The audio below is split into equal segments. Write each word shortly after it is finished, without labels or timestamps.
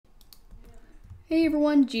Hey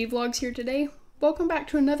everyone, G-Vlogs here today. Welcome back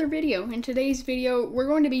to another video. In today's video, we're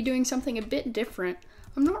going to be doing something a bit different.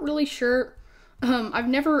 I'm not really sure. I've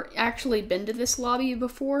never actually been to this lobby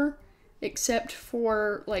before, except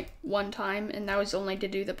for like one time, and that was only to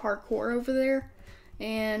do the parkour over there.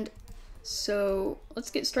 And so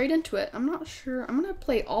let's get straight into it. I'm not sure. I'm gonna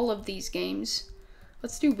play all of these games.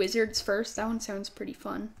 Let's do Wizards first. That one sounds pretty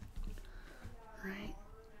fun. All right.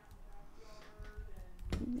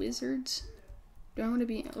 Wizards. Do I want to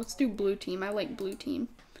be? Let's do blue team. I like blue team.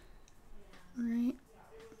 All right.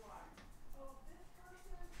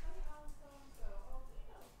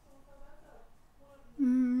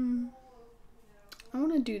 I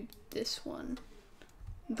want to do this one.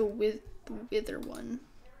 The wither one.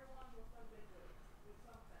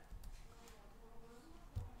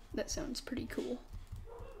 That sounds pretty cool.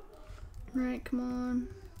 All right, come on.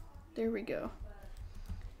 There we go.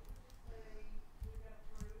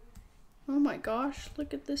 Oh my gosh,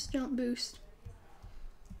 look at this jump boost.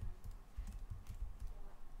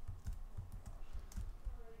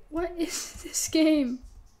 What is this game?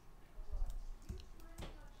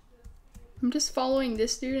 I'm just following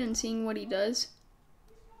this dude and seeing what he does.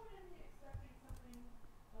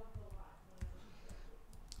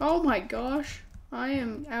 Oh my gosh,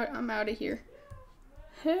 I'm out of here.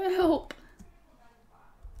 Help!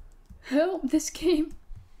 Help, this game.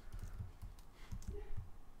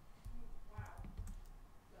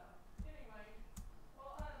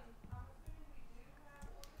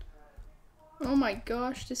 Oh my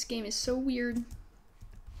gosh, this game is so weird.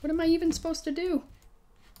 What am I even supposed to do?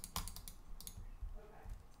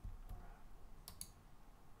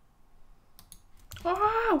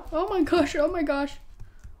 Oh! Oh my gosh, oh my gosh.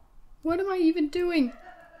 What am I even doing?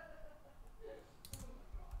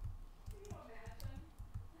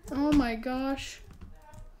 Oh my gosh.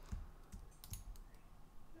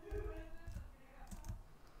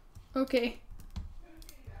 Okay.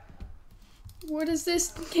 What does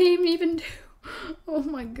this game even do? Oh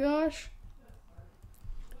my gosh.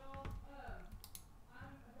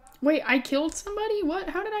 Wait, I killed somebody? What?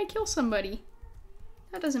 How did I kill somebody?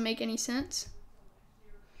 That doesn't make any sense.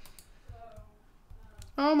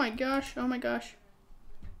 Oh my gosh, oh my gosh.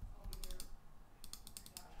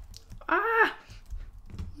 Ah!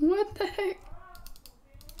 What the heck?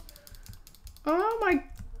 Oh my...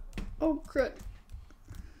 Oh crud.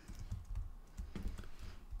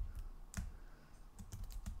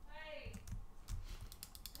 Hey,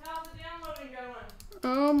 how's the downloading going?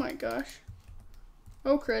 Oh my gosh.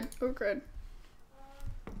 Oh crud, oh crud.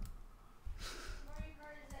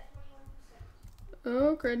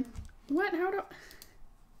 Oh crud. What? How do...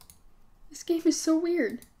 This game is so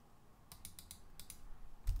weird.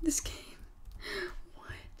 This game... What?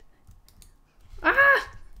 Ah!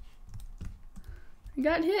 I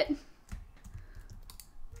got hit.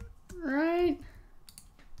 Right.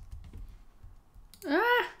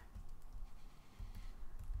 Ah!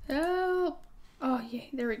 Help! Oh, yay,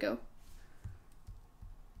 there we go.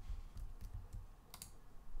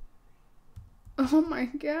 Oh my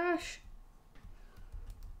gosh.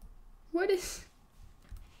 What is...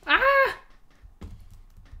 Ah!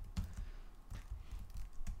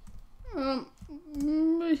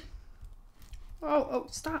 Oh,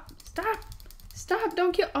 stop, stop, stop,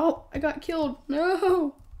 don't kill. Oh, I got killed.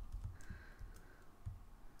 No.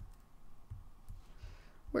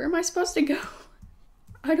 Where am I supposed to go?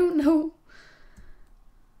 I don't know.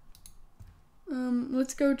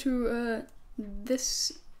 Let's go to,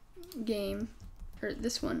 this game, or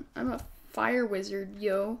this one. I'm a fire wizard,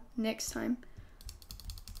 yo, next time.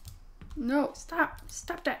 No, stop,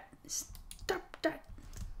 stop that, stop that.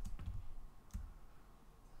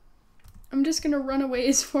 I'm just gonna run away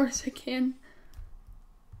as far as I can.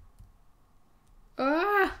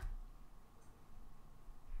 Ah!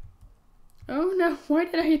 Oh no, why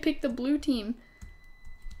did I pick the blue team?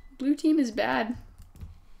 Blue team is bad.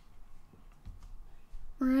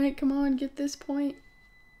 Alright, come on, get this point.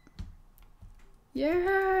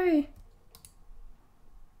 Yay!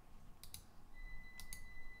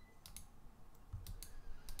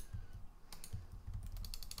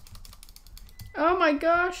 Oh my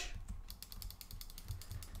gosh!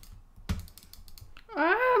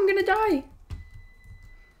 Ah, I'm gonna die!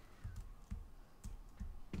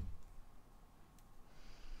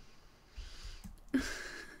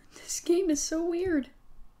 This game is so weird.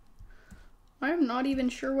 I'm not even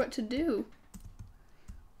sure what to do.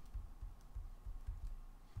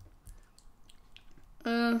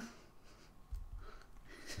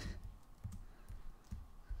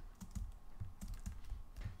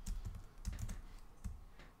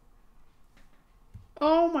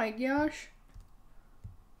 Oh my gosh.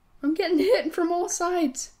 I'm getting hit from all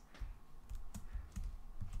sides.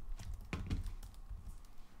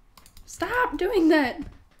 Stop doing that.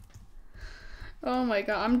 Oh my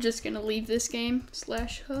god, I'm just gonna leave this game.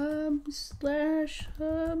 /hub.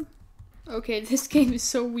 Okay, this game is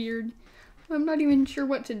so weird. I'm not even sure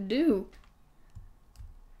what to do.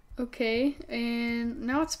 Okay, and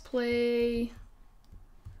now let's play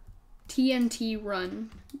TNT Run,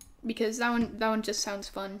 because that one just sounds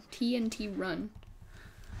fun. TNT Run.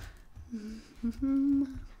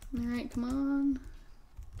 Alright, come on.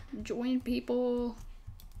 Join people.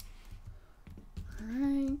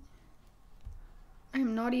 Alright.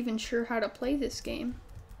 I'm not even sure how to play this game.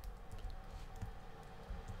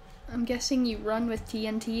 I'm guessing you run with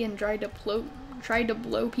TNT and try to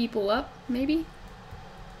blow people up, maybe?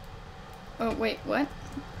 Oh, wait, what?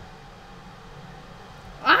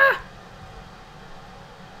 Ah!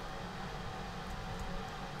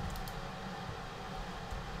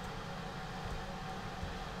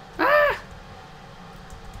 Ah!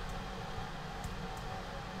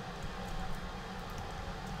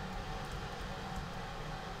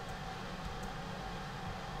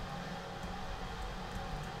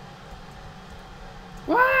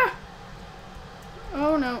 Wah!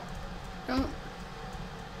 Oh no.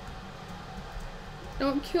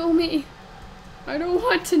 Don't kill me. I don't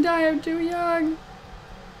want to die, I'm too young.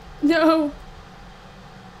 No.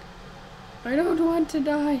 I don't want to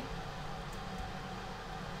die.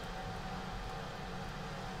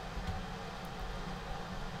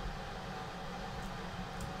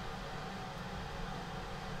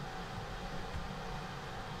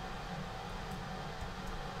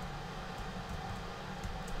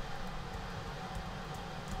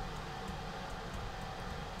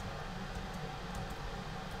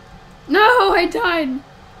 No, I died.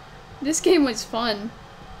 This game was fun.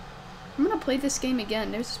 I'm gonna play this game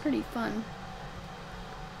again. It was pretty fun.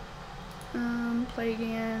 Play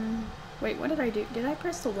again. Wait, what did I do? Did I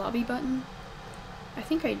press the lobby button? I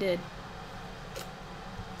think I did.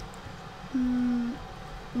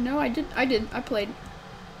 No, I did. I played.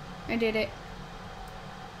 I did it.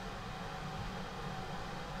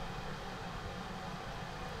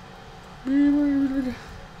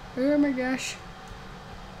 Oh my gosh.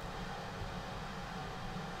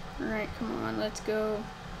 Alright, come on, let's go.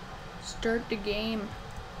 Start the game.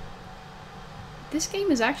 This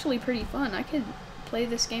game is actually pretty fun. I could play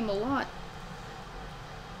this game a lot.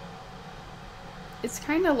 It's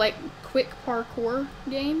kind of like quick parkour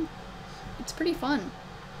game. It's pretty fun.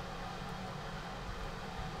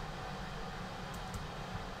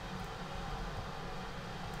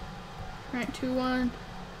 Alright, 2, 1,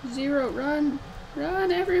 0, run!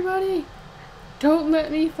 Run, everybody! Don't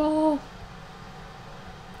let me fall!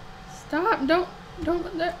 Stop! Don't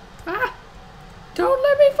let don't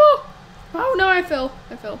let me fall! Oh no, I fell.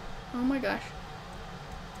 Oh my gosh.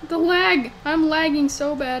 The lag! I'm lagging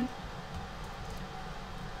so bad.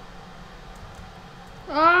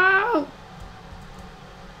 Oh!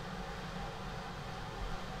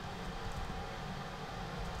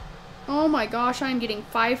 Oh my gosh, I'm getting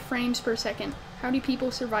 5 frames per second. How do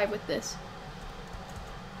people survive with this?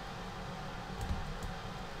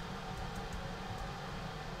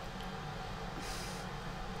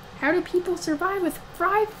 How do people survive with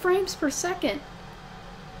 5 frames per second?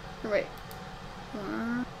 Wait.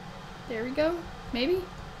 There we go. Maybe?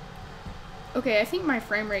 Okay, I think my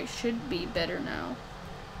frame rate should be better now.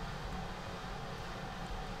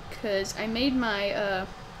 Because I made my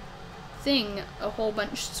thing a whole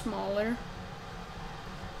bunch smaller.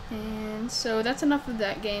 And so that's enough of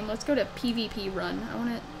that game. Let's go to PvP Run. I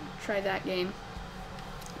want to try that game.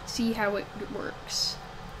 See how it works.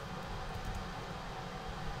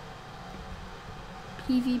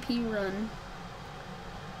 PvP Run.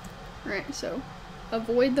 Alright, so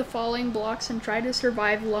avoid the falling blocks and try to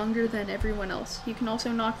survive longer than everyone else. You can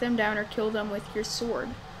also knock them down or kill them with your sword.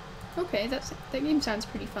 Okay, that game sounds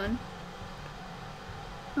pretty fun.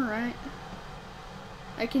 Alright.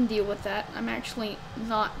 I can deal with that. I'm actually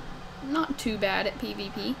not too bad at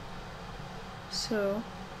PvP. So,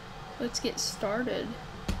 let's get started.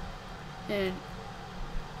 And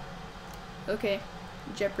okay,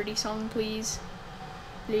 Jeopardy song, please.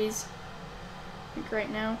 Please. Like right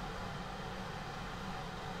now.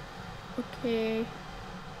 Okay.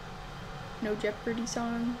 No Jeopardy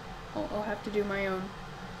song. I'll have to do my own.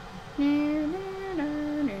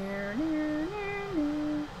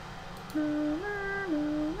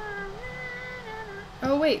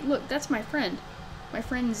 Oh wait, look, that's my friend. My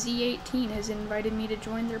friend Z18 has invited me to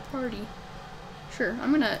join their party. Sure,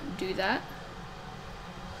 I'm gonna do that.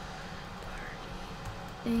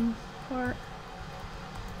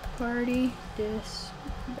 Party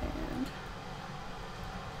disband.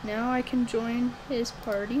 Now I can join his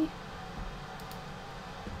party.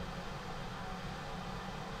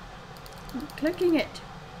 I'm clicking it.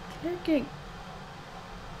 Clicking.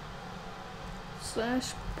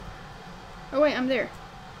 Slash. Oh wait, I'm there.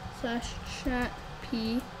 Slash chat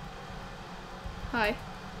p. Hi.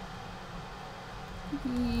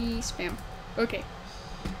 Spam. Okay.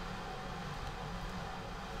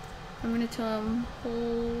 I'm gonna tell him,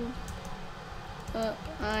 hold up,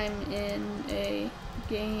 I'm in a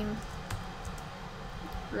game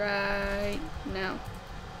right now.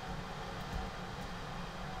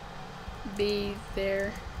 Be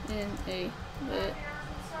there in a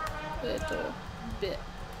little bit.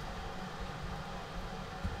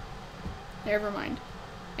 Never mind.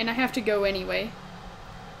 And I have to go anyway.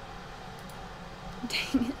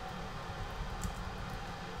 Dang it.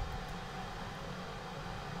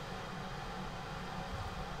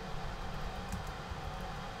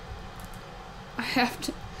 I have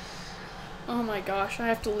to... Oh my gosh, I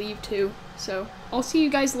have to leave too. So, I'll see you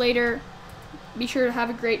guys later. Be sure to have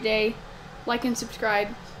a great day. Like and subscribe.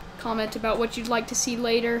 Comment about what you'd like to see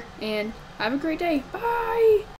later. And have a great day. Bye!